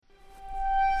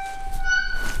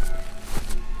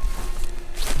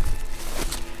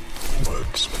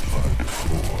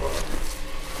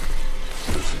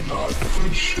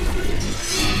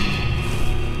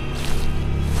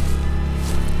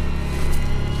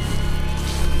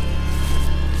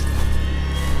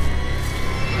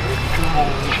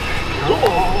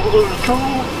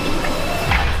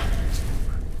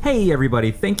Hey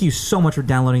everybody, thank you so much for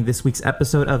downloading this week's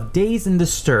episode of Dazed and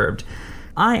Disturbed.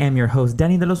 I am your host,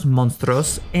 Danny de los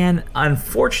Monstros, and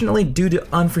unfortunately, due to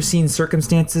unforeseen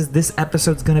circumstances, this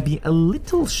episode's gonna be a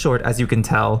little short, as you can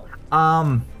tell.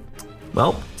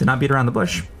 Well, to not beat around the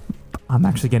bush, I'm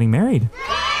actually getting married.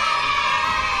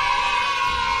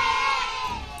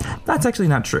 That's actually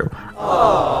not true.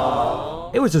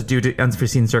 It was just due to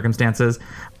unforeseen circumstances.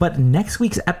 But next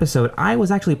week's episode, I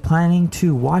was actually planning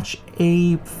to watch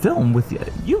a film with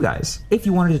you guys. If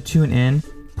you wanted to tune in,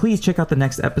 please check out the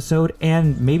next episode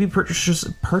and maybe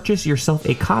purchase yourself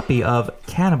a copy of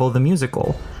Cannibal the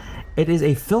Musical. It is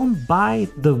a film by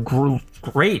the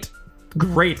great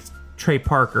Trey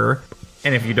Parker.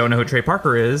 And if you don't know who Trey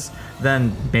Parker is,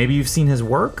 then maybe you've seen his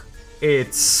work.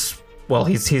 Well,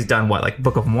 he's done what, like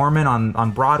Book of Mormon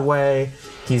on Broadway.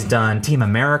 He's done Team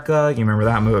America. You remember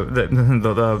that movie,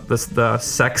 the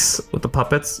sex with the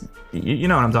puppets? You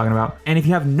know what I'm talking about. And if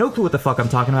you have no clue what the fuck I'm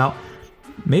talking about,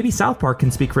 maybe South Park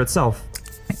can speak for itself.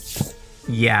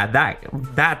 Yeah,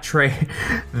 that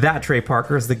Trey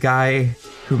Parker is the guy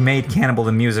who made Cannibal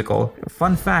the Musical.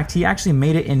 Fun fact, he actually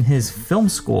made it in his film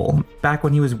school back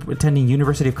when he was attending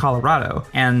University of Colorado.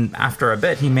 And after a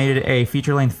bit, he made it a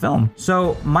feature-length film.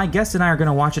 So my guest and I are going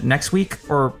to watch it next week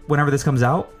or whenever this comes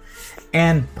out.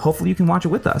 And hopefully you can watch it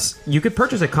with us. You could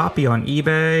purchase a copy on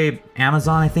eBay.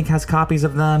 Amazon, I think, has copies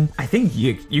of them. I think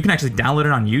you can actually download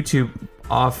it on YouTube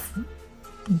off.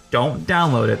 Don't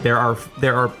download it. There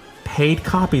are paid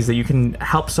copies that you can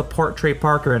help support Trey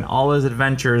Parker and all his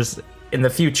adventures in the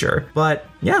future. But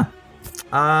yeah,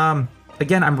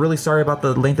 again, I'm really sorry about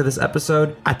the length of this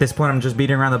episode. At this point, I'm just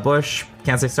beating around the bush.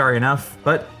 Can't say sorry enough.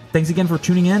 But thanks again for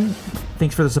tuning in.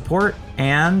 Thanks for the support.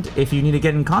 And if you need to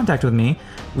get in contact with me,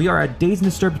 we are at Dazed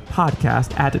and Disturbed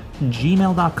Podcast at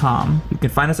gmail.com. You can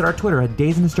find us at our Twitter at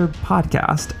Dazed and Disturbed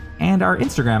Podcast. And our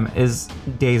Instagram is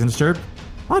Dazed and Disturbed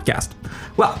Podcast.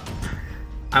 Well,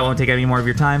 I won't take any more of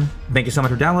your time. Thank you so much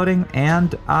for downloading,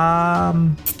 and I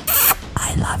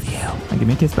love you. And give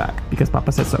me a kiss back, because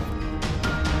Papa said so.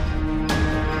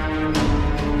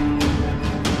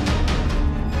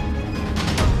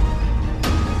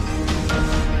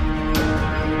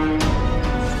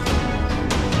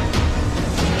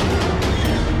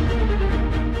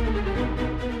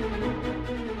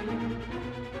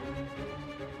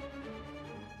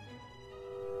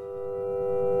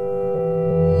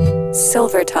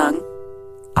 Silver Tongue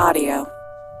Audio.